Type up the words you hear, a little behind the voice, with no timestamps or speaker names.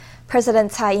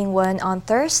President Tsai Ing-wen on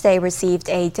Thursday received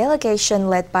a delegation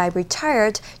led by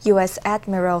retired U.S.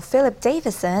 Admiral Philip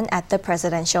Davidson at the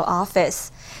presidential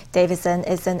office. Davidson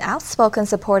is an outspoken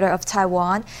supporter of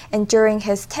Taiwan, and during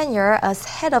his tenure as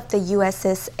head of the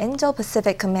U.S.'s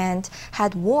Indo-Pacific Command,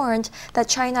 had warned that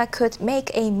China could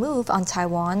make a move on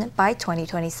Taiwan by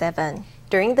 2027.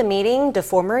 During the meeting, the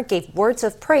former gave words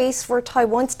of praise for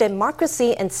Taiwan's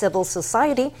democracy and civil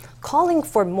society, calling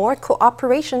for more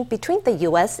cooperation between the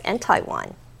U.S. and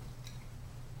Taiwan.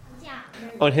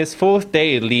 On his fourth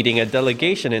day leading a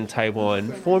delegation in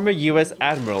Taiwan, former U.S.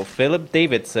 Admiral Philip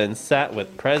Davidson sat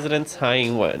with President Tsai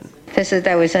Ing-wen. This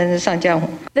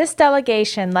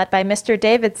delegation, led by Mr.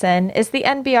 Davidson, is the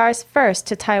NBR's first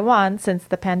to Taiwan since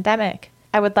the pandemic.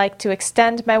 I would like to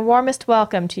extend my warmest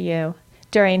welcome to you.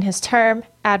 During his term,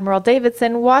 Admiral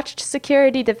Davidson watched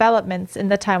security developments in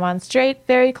the Taiwan Strait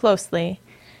very closely.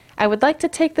 I would like to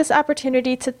take this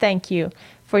opportunity to thank you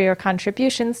for your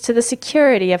contributions to the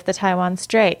security of the Taiwan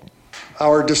Strait.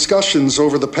 Our discussions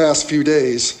over the past few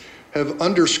days have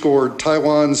underscored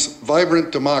Taiwan's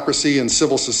vibrant democracy and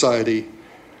civil society,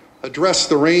 addressed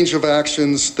the range of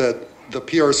actions that the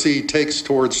PRC takes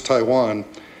towards Taiwan,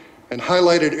 and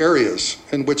highlighted areas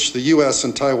in which the U.S.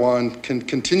 and Taiwan can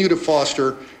continue to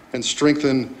foster and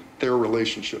strengthen their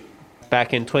relationship.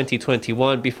 Back in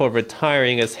 2021, before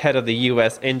retiring as head of the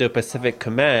U.S. Indo-Pacific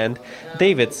Command,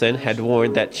 Davidson had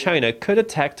warned that China could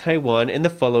attack Taiwan in the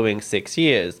following 6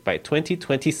 years, by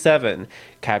 2027,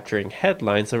 capturing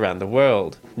headlines around the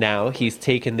world. Now he's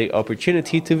taken the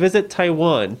opportunity to visit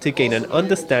Taiwan to gain an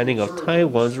understanding of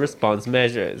Taiwan's response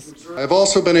measures. I've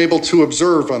also been able to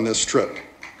observe on this trip,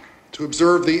 to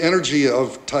observe the energy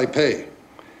of Taipei,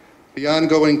 the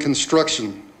ongoing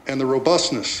construction and the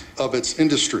robustness of its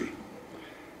industry,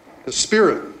 the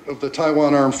spirit of the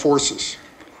Taiwan Armed Forces,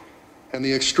 and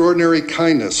the extraordinary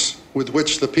kindness with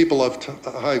which the people of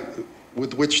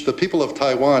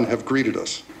Taiwan have greeted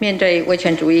us. In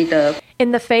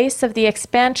the face of the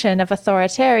expansion of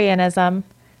authoritarianism,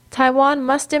 Taiwan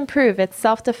must improve its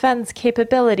self-defense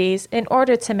capabilities in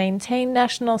order to maintain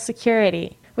national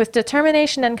security. With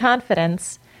determination and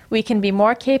confidence, we can be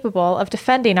more capable of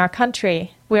defending our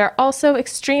country. We are also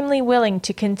extremely willing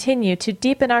to continue to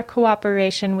deepen our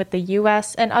cooperation with the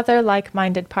U.S. and other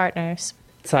like-minded partners.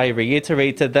 Tsai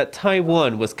reiterated that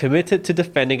Taiwan was committed to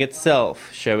defending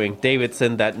itself, showing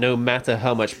Davidson that no matter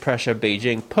how much pressure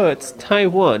Beijing puts,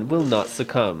 Taiwan will not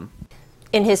succumb.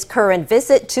 In his current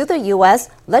visit to the U.S.,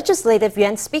 Legislative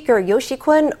Yuan Speaker Yeo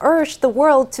Shih-kwun urged the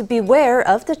world to beware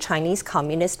of the Chinese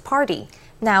Communist Party.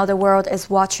 Now the world is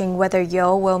watching whether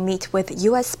Yeo will meet with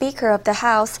U.S. Speaker of the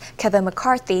House Kevin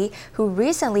McCarthy, who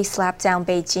recently slapped down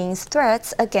Beijing's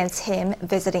threats against him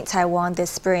visiting Taiwan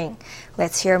this spring.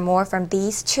 Let's hear more from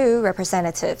these two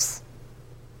representatives.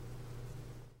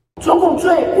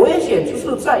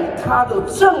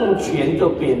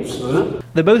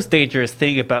 The most dangerous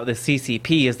thing about the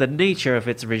CCP is the nature of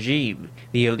its regime.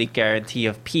 The only guarantee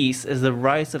of peace is the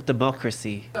rise of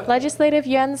democracy. Legislative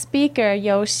Yuan Speaker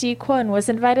Yeo Shih-kwun was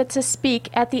invited to speak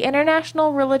at the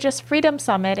International Religious Freedom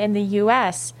Summit in the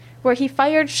U.S., where he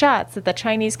fired shots at the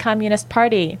Chinese Communist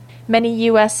Party. Many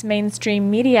U.S. mainstream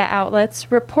media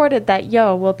outlets reported that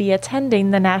Yeo will be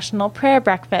attending the National Prayer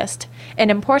Breakfast,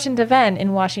 an important event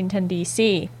in Washington,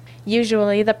 D.C.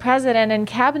 Usually, the president and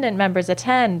cabinet members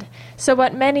attend, so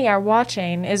what many are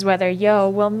watching is whether Yeo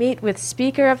will meet with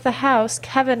Speaker of the House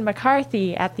Kevin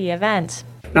McCarthy at the event.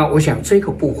 I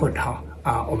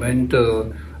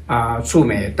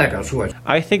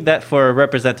think that for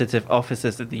representative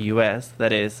officers in the U.S.,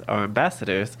 that is, our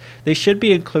ambassadors, they should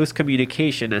be in close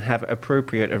communication and have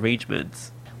appropriate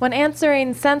arrangements. When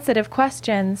answering sensitive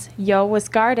questions, Yeo was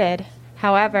guarded.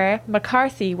 However,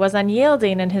 McCarthy was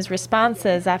unyielding in his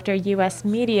responses after U.S.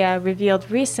 media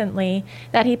revealed recently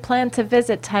that he planned to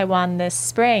visit Taiwan this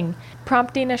spring,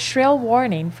 prompting a shrill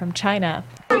warning from China.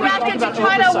 Any reaction to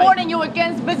China warning you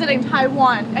against visiting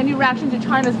Taiwan? Any reaction to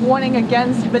China's warning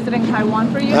against visiting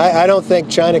Taiwan for you? I don't think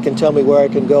China can tell me where I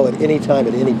can go at any time,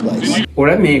 at any place.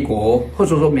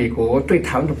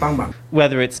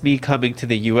 Whether it's me coming to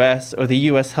the U.S. or the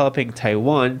U.S. helping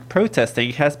Taiwan,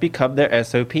 protesting has become their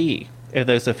SOP. If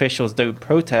those officials don't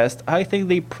protest, I think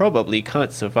they probably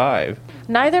can't survive.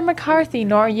 Neither McCarthy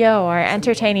nor Yeo are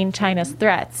entertaining China's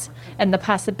threats, and the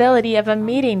possibility of a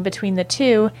meeting between the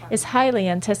two is highly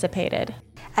anticipated.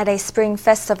 At a Spring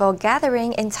Festival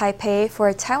gathering in Taipei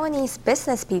for Taiwanese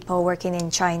business people working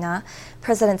in China,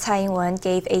 President Tsai Ing-wen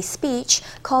gave a speech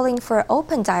calling for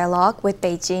open dialogue with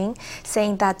Beijing,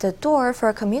 saying that the door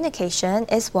for communication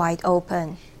is wide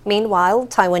open. Meanwhile,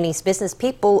 Taiwanese business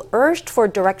people urged for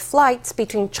direct flights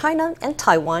between China and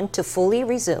Taiwan to fully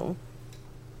resume.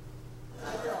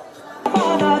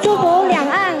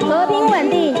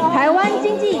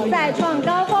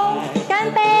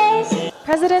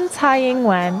 President Tsai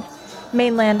Ing-wen,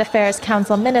 Mainland Affairs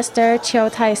Council Minister Chiu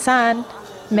Tai-san,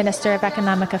 Minister of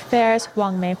Economic Affairs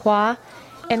Wang Mei-hua,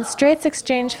 and Straits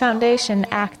Exchange Foundation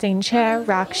Acting Chair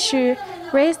Rak Xu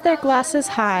raised their glasses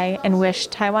high and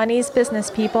wished Taiwanese business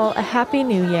people a Happy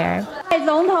New Year.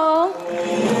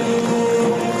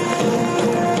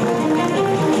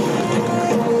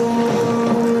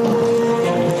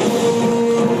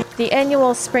 The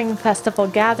annual Spring Festival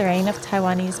gathering of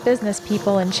Taiwanese business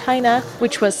people in China,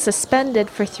 which was suspended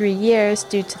for 3 years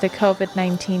due to the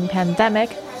COVID-19 pandemic,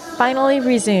 finally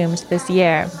resumed this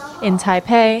year. In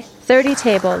Taipei, 30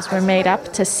 tables were made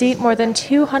up to seat more than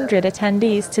 200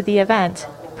 attendees to the event.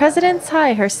 President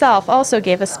Tsai herself also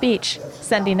gave a speech,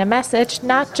 sending a message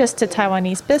not just to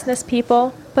Taiwanese business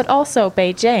people, but also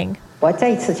Beijing.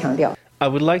 I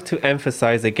would like to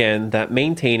emphasize again that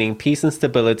maintaining peace and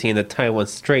stability in the Taiwan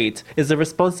Strait is a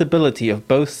responsibility of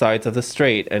both sides of the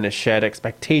strait and a shared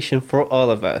expectation for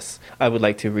all of us. I would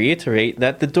like to reiterate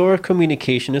that the door of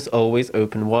communication is always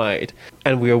open wide,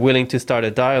 and we are willing to start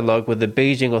a dialogue with the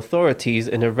Beijing authorities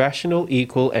in a rational,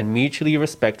 equal, and mutually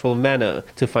respectful manner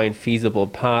to find feasible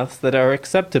paths that are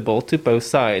acceptable to both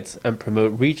sides and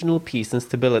promote regional peace and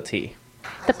stability.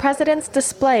 The president's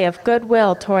display of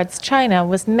goodwill towards China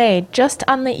was made just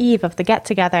on the eve of the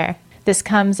get-together. This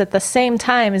comes at the same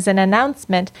time as an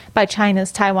announcement by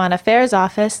China's Taiwan Affairs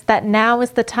Office that now is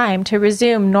the time to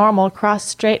resume normal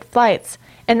cross-strait flights,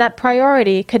 and that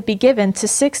priority could be given to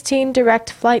 16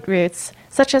 direct flight routes,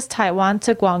 such as Taiwan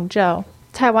to Guangzhou.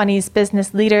 Taiwanese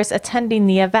business leaders attending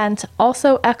the event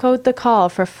also echoed the call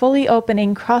for fully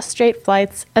opening cross-strait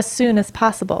flights as soon as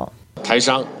possible.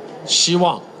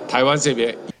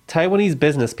 Taiwanese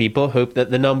business people hope that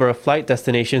the number of flight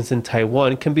destinations in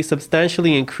Taiwan can be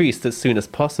substantially increased as soon as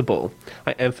possible.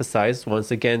 I emphasize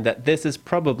once again that this is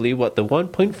probably what the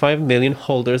 1.5 million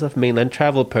holders of mainland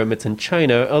travel permits in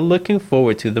China are looking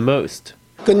forward to the most.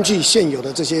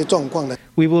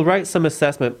 We will write some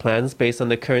assessment plans based on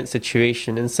the current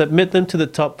situation and submit them to the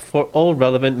top for all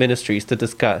relevant ministries to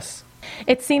discuss.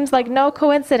 It seems like no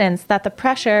coincidence that the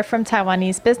pressure from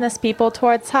Taiwanese business people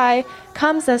towards Tsai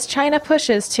comes as China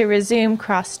pushes to resume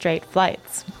cross-strait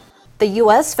flights. The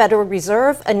U.S. Federal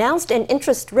Reserve announced an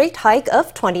interest rate hike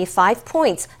of 25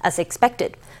 points, as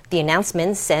expected. The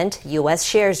announcement sent U.S.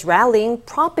 shares rallying,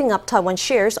 propping up Taiwan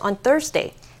shares on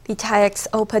Thursday. The TAIEX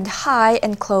opened high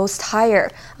and closed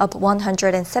higher, up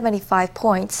 175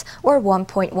 points or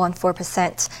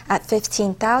 1.14% at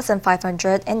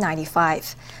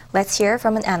 15,595. Let's hear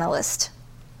from an analyst.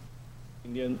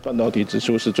 Today,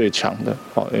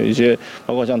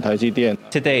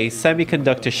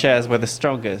 semiconductor shares were the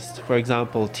strongest. For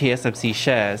example, TSMC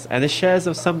shares and the shares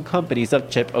of some companies of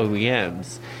chip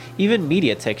OEMs. Even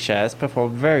MediaTek shares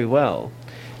performed very well.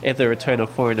 If the return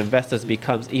of foreign investors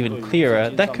becomes even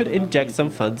clearer, that could inject some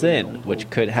funds in, which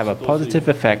could have a positive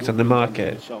effect on the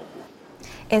market.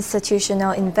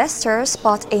 Institutional investors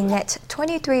bought a net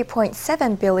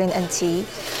 23.7 billion NT.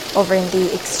 Over in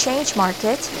the exchange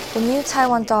market, the new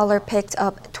Taiwan dollar picked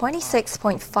up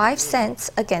 26.5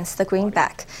 cents against the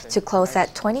greenback to close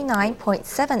at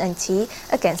 29.7 NT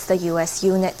against the US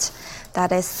unit.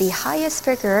 That is the highest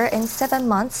figure in 7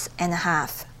 months and a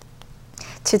half.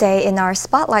 Today in our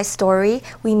Spotlight story,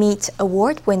 we meet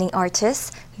award-winning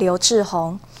artist Liu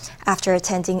Zhihong. After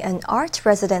attending an art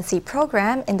residency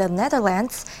program in the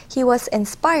Netherlands, he was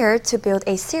inspired to build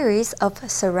a series of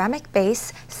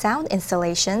ceramic-based sound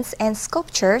installations and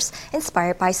sculptures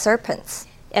inspired by serpents.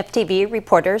 FTV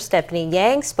reporter Stephanie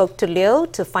Yang spoke to Liu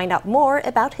to find out more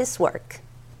about his work.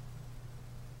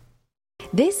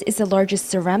 This is the largest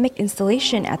ceramic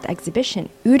installation at the exhibition,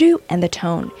 Udu and the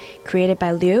Tone. Created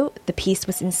by Liu, the piece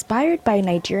was inspired by a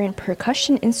Nigerian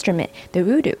percussion instrument, the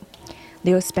udu.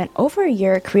 Liu spent over a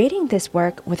year creating this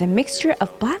work with a mixture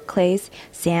of black clays,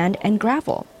 sand, and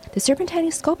gravel. The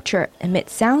serpentine sculpture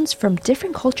emits sounds from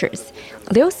different cultures.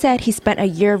 Liu said he spent a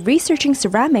year researching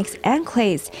ceramics and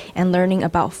clays and learning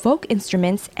about folk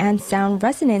instruments and sound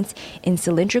resonance in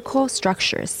cylindrical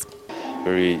structures.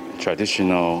 Very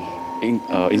traditional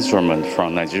instrument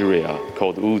from Nigeria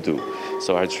called udu.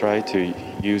 So I try to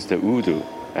use the udu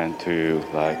and to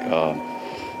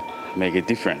make it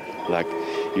different, like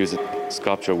use a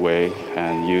sculpture way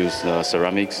and use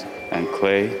ceramics and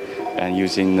clay and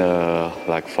using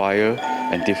fire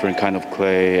and different kind of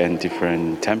clay and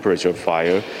different temperature of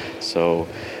fire. So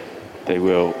they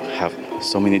will have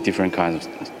so many different kinds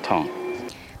of tone.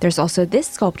 There's also this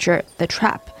sculpture, The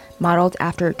Trap, modeled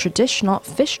after traditional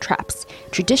fish traps.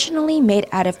 Traditionally made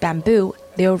out of bamboo,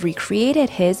 Liu recreated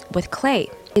his with clay.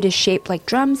 It is shaped like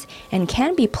drums and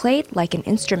can be played like an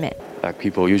instrument. Like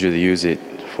people usually use it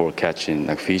for catching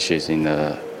like fishes in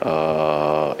the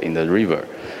river,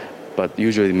 but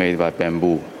usually made by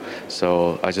bamboo.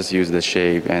 So I just use the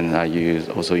shape, and I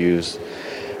also use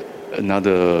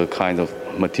another kind of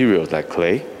material like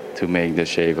clay to make the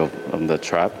shape of the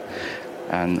trap,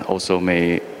 and also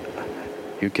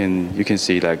you can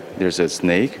see like there's a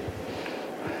snake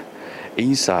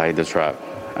inside the trap,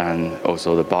 and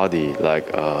also the body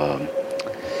like how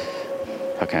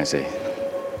can I say,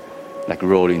 like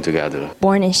rolling together.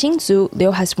 Born in Hsinchu,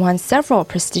 Liu has won several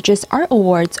prestigious art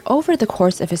awards over the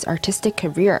course of his artistic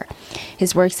career.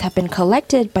 His works have been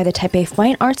collected by the Taipei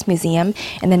Fine Arts Museum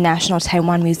and the National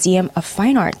Taiwan Museum of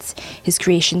Fine Arts. His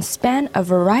creations span a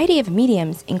variety of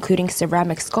mediums, including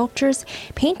ceramic sculptures,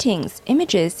 paintings,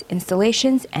 images,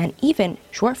 installations, and even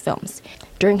short films.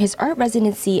 During his art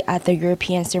residency at the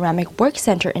European Ceramic Work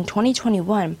Center in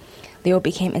 2021, Liu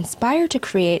became inspired to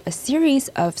create a series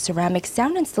of ceramic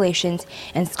sound installations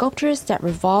and sculptures that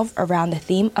revolve around the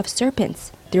theme of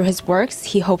serpents. Through his works,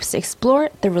 he hopes to explore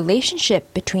the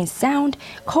relationship between sound,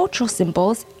 cultural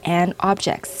symbols, and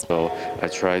objects. So I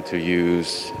try to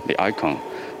use the icon,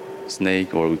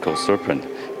 snake, or we call serpent,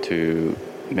 to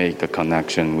make the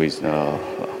connection with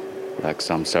like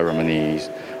some ceremonies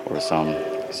or some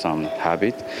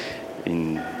habit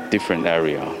in different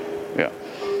area. Yeah.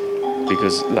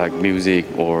 Because like music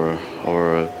or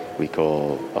we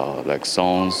call like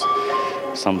songs,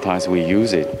 sometimes we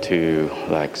use it to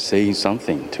like say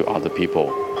something to other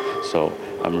people. So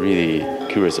I'm really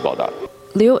curious about that.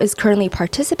 Liu is currently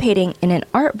participating in an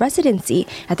art residency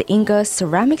at the Inga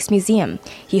Ceramics Museum.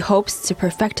 He hopes to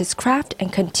perfect his craft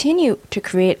and continue to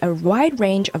create a wide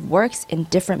range of works in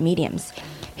different mediums.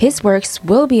 His works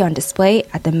will be on display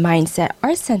at the Mindset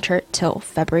Art Center till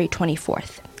February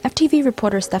 24th. FTV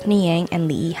reporter Stephanie Yang and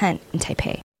Li Yihan in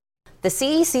Taipei. The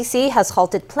CECC has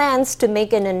halted plans to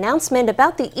make an announcement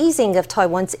about the easing of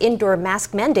Taiwan's indoor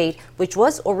mask mandate, which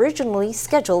was originally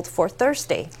scheduled for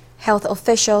Thursday. Health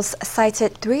officials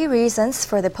cited 3 reasons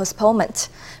for the postponement: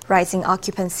 rising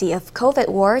occupancy of COVID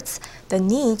wards, the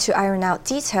need to iron out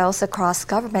details across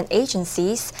government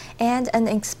agencies, and an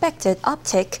expected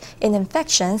uptick in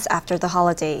infections after the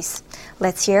holidays.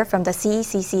 Let's hear from the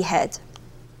CECC head.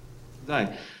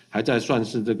 还在算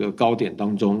是这个高点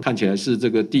当中，看起来是这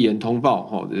个递延通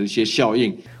报的一些效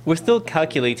应。We're still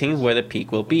calculating where the peak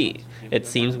will be. It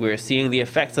seems we're seeing the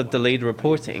effects of delayed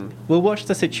reporting. We'll watch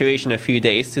the situation a few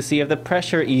days to see if the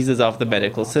pressure eases off the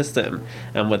medical system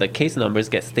and whether case numbers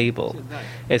get stable.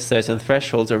 If certain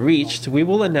thresholds are reached, we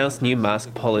will announce new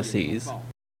mask policies.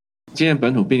 今天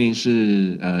本土病例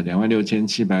是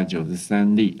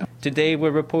26,793例。 Today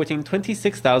we're reporting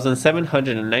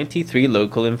 26,793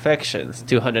 local infections,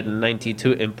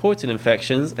 292 imported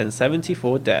infections, and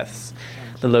 74 deaths.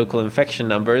 The local infection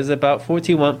number is about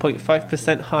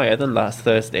 41.5% higher than last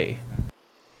Thursday.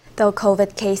 Though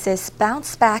COVID cases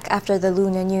bounce back after the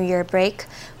Lunar New Year break,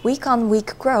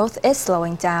 week-on-week growth is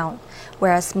slowing down,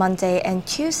 whereas Monday and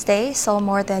Tuesday saw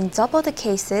more than double the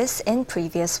cases in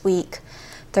previous week.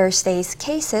 Thursday's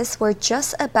cases were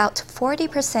just about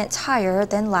 40% higher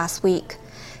than last week.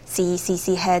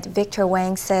 CECC head Victor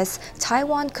Wang says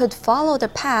Taiwan could follow the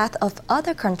path of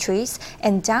other countries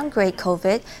and downgrade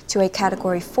COVID to a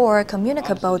Category 4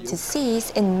 communicable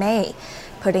disease in May,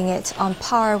 putting it on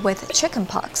par with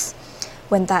chickenpox.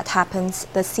 When that happens,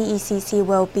 the CECC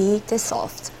will be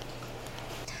dissolved.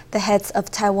 The heads of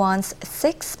Taiwan's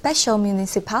 6 special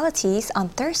municipalities on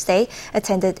Thursday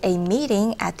attended a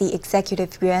meeting at the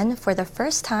Executive Yuan for the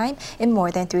first time in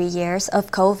more than 3 years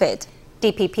of COVID.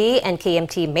 DPP and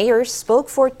KMT mayors spoke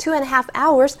for 2.5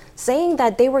 hours, saying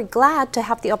that they were glad to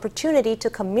have the opportunity to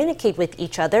communicate with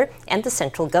each other and the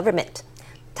central government.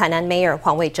 Tainan Mayor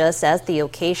Huang Weizhe says the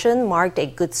occasion marked a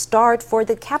good start for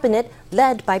the cabinet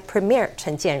led by Premier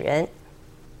Chen Jianren.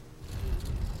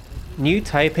 New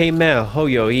Taipei Mayor Hou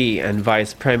You-yi and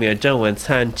Vice Premier Zheng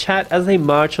Wen-can chat as they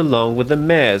march along with the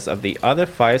mayors of the other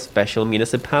 5 special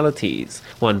municipalities.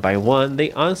 One by one,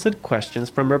 they answered questions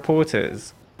from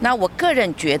reporters. I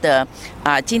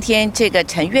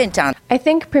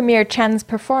think Premier Chen's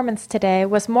performance today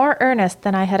was more earnest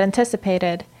than I had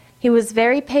anticipated. He was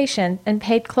very patient and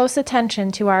paid close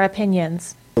attention to our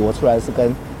opinions.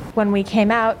 When we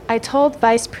came out, I told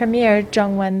Vice Premier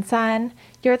Zheng Wen-can,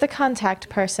 "You're the contact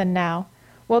person now.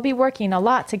 We'll be working a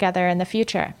lot together in the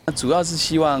future."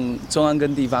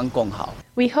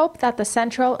 We hope that the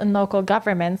central and local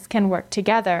governments can work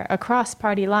together across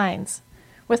party lines.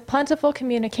 With plentiful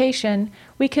communication,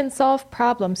 we can solve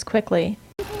problems quickly.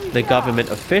 The government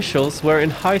officials were in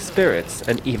high spirits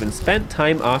and even spent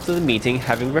time after the meeting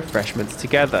having refreshments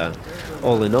together.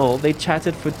 All in all, they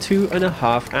chatted for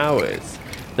 2.5 hours.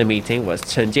 The meeting was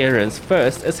Chen Jianren's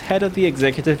first as head of the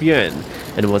Executive Yuan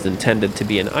and was intended to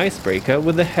be an icebreaker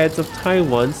with the heads of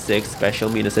Taiwan's 6 special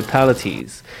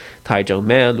municipalities. Taichung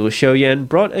Mayor Lu Xiuyan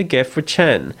brought a gift for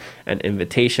Chen, an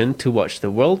invitation to watch the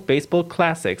World Baseball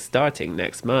Classic starting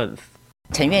next month.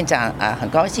 Premier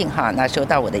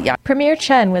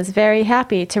Chen was very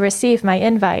happy to receive my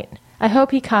invite. I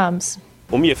hope he comes.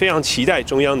 We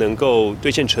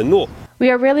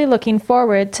are really looking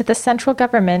forward to the central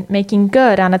government making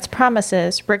good on its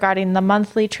promises regarding the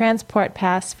monthly transport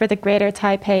pass for the Greater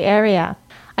Taipei area.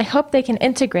 I hope they can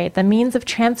integrate the means of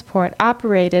transport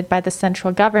operated by the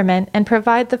central government and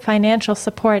provide the financial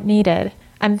support needed.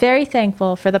 I'm very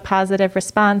thankful for the positive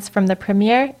response from the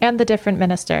Premier and the different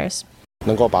ministers.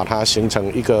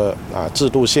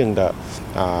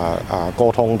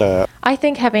 I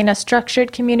think having a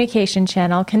structured communication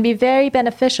channel can be very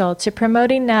beneficial to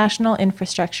promoting national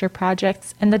infrastructure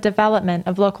projects and the development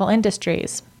of local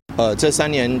industries.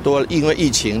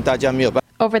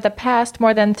 Over the past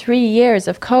more than 3 years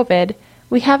of COVID,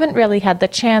 we haven't really had the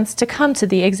chance to come to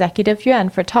the Executive Yuan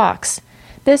for talks.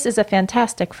 This is a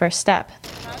fantastic first step.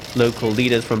 Local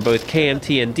leaders from both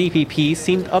KMT and DPP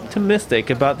seemed optimistic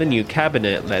about the new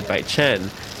cabinet led by Chen,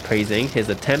 praising his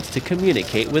attempts to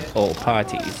communicate with all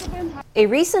parties. A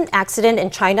recent accident in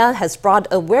China has brought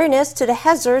awareness to the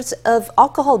hazards of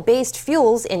alcohol-based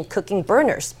fuels in cooking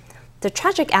burners. The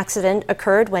tragic accident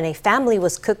occurred when a family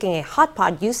was cooking a hot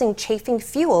pot using chafing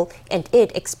fuel and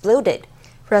it exploded.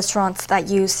 Restaurants that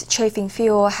use chafing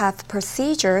fuel have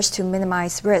procedures to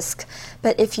minimize risk.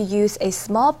 But if you use a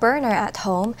small burner at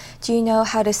home, do you know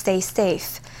how to stay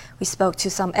safe? We spoke to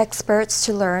some experts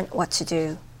to learn what to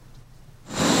do.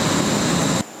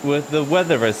 With the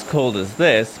weather as cold as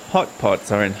this, hot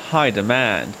pots are in high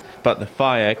demand. But the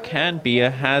fire can be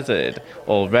a hazard.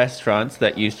 All restaurants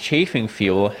that use chafing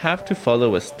fuel have to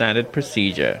follow a standard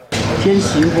procedure.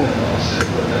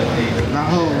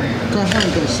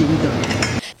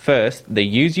 First, they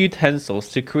use utensils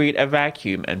to create a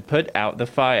vacuum and put out the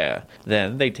fire.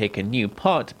 Then they take a new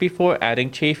pot before adding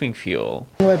chafing fuel.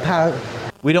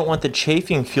 We don't want the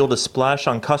chafing fuel to splash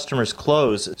on customers'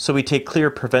 clothes, so we take clear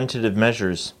preventative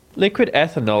measures. Liquid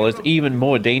ethanol is even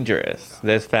more dangerous.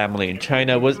 This family in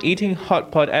China was eating hot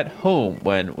pot at home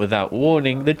when, without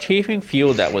warning, the chafing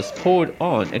fuel that was poured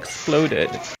on exploded.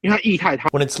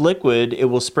 When it's liquid, it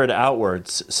will spread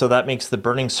outwards, so that makes the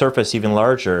burning surface even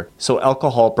larger. So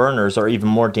alcohol burners are even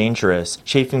more dangerous.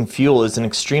 Chafing fuel is an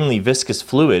extremely viscous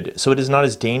fluid, so it is not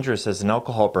as dangerous as an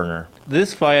alcohol burner.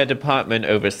 This fire department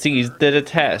overseas did a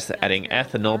test, adding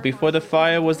ethanol before the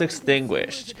fire was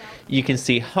extinguished. You can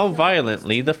see how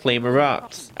violently the flame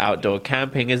erupts. Outdoor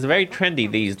camping is very trendy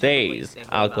these days.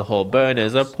 Alcohol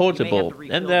burners are portable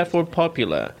and therefore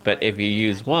popular. But if you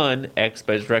use one,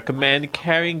 experts recommend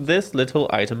carrying this little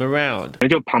item around.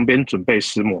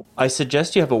 I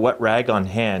suggest you have a wet rag on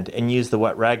hand and use the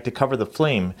wet rag to cover the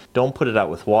flame. Don't put it out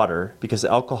with water, because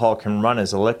alcohol can run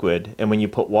as a liquid, and when you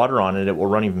put water on it, it will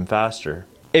run even faster.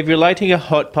 If you're lighting a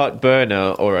hot pot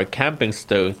burner or a camping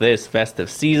stove this festive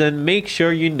season, make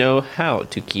sure you know how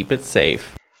to keep it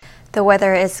safe. The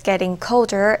weather is getting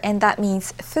colder, and that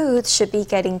means food should be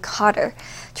getting hotter.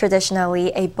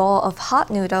 Traditionally, a bowl of hot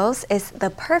noodles is the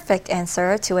perfect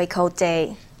answer to a cold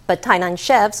day. But Tainan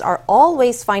chefs are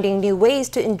always finding new ways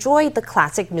to enjoy the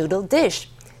classic noodle dish.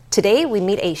 Today, we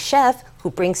meet a chef who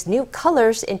brings new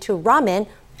colors into ramen,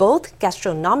 both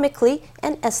gastronomically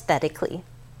and aesthetically.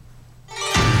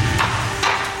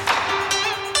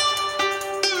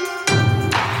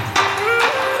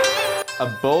 A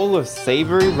bowl of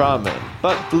savory ramen,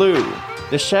 but blue.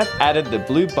 The chef added the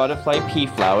blue butterfly pea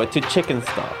flour to chicken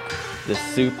stock. The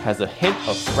soup has a hint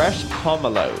of fresh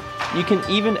pomelo. You can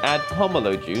even add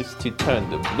pomelo juice to turn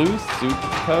the blue soup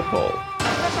purple.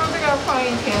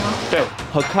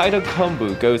 Hokkaido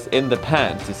kombu goes in the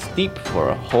pan to steep for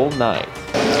a whole night.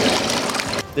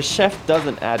 The chef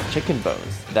doesn't add chicken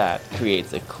bones. That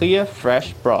creates a clear,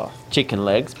 fresh broth. Chicken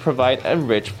legs provide a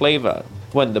rich flavor.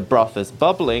 When the broth is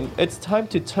bubbling, it's time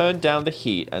to turn down the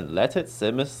heat and let it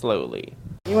simmer slowly.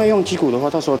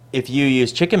 If you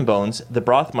use chicken bones, the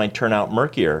broth might turn out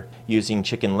murkier. Using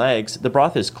chicken legs, the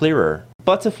broth is clearer.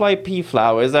 Butterfly pea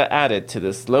flowers are added to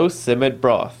the slow simmered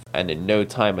broth, and in no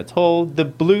time at all, the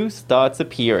blue starts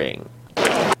appearing.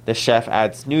 The chef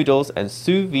adds noodles and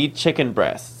sous vide chicken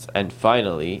breasts, and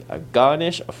finally, a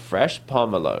garnish of fresh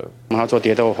pomelo.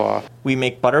 We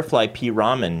make butterfly pea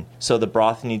ramen, so the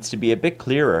broth needs to be a bit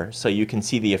clearer so you can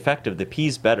see the effect of the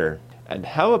peas better. And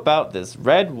how about this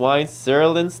red wine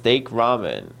sirloin steak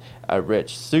ramen? A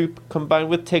rich soup combined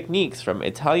with techniques from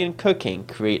Italian cooking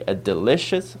create a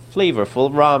delicious,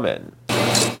 flavorful ramen.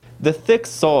 The thick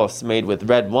sauce made with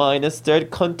red wine is stirred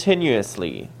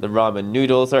continuously. The ramen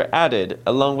noodles are added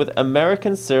along with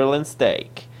American sirloin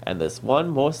steak. And there's one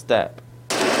more step.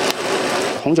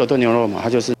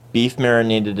 Beef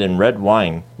marinated in red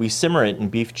wine. We simmer it in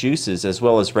beef juices as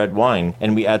well as red wine,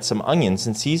 and we add some onions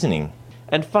and seasoning.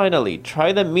 And finally,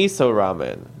 try the miso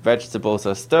ramen. Vegetables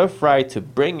are stir-fried to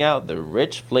bring out the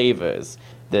rich flavors.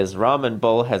 This ramen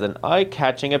bowl has an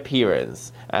eye-catching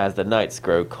appearance. As the nights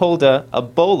grow colder, a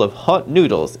bowl of hot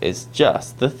noodles is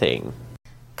just the thing.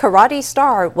 Karate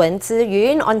star Wen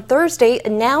Ziyun on Thursday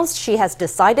announced she has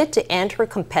decided to end her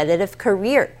competitive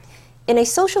career. In a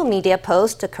social media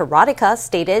post, the karateka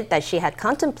stated that she had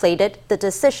contemplated the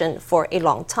decision for a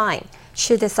long time.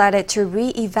 She decided to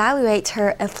re-evaluate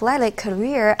her athletic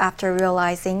career after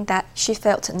realizing that she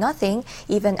felt nothing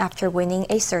even after winning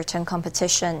a certain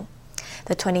competition.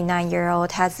 The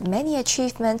 29-year-old has many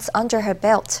achievements under her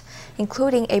belt,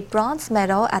 including a bronze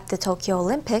medal at the Tokyo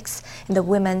Olympics in the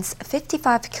women's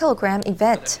 55-kilogram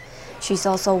event. She's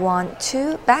also won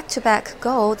 2 back-to-back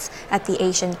golds at the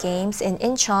Asian Games in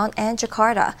Incheon and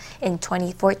Jakarta in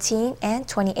 2014 and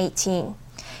 2018.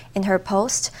 In her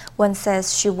post, Wen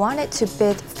says she wanted to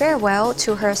bid farewell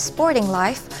to her sporting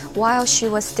life while she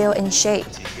was still in shape,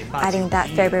 adding that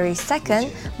February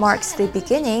 2nd marks the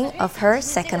beginning of her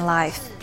second life.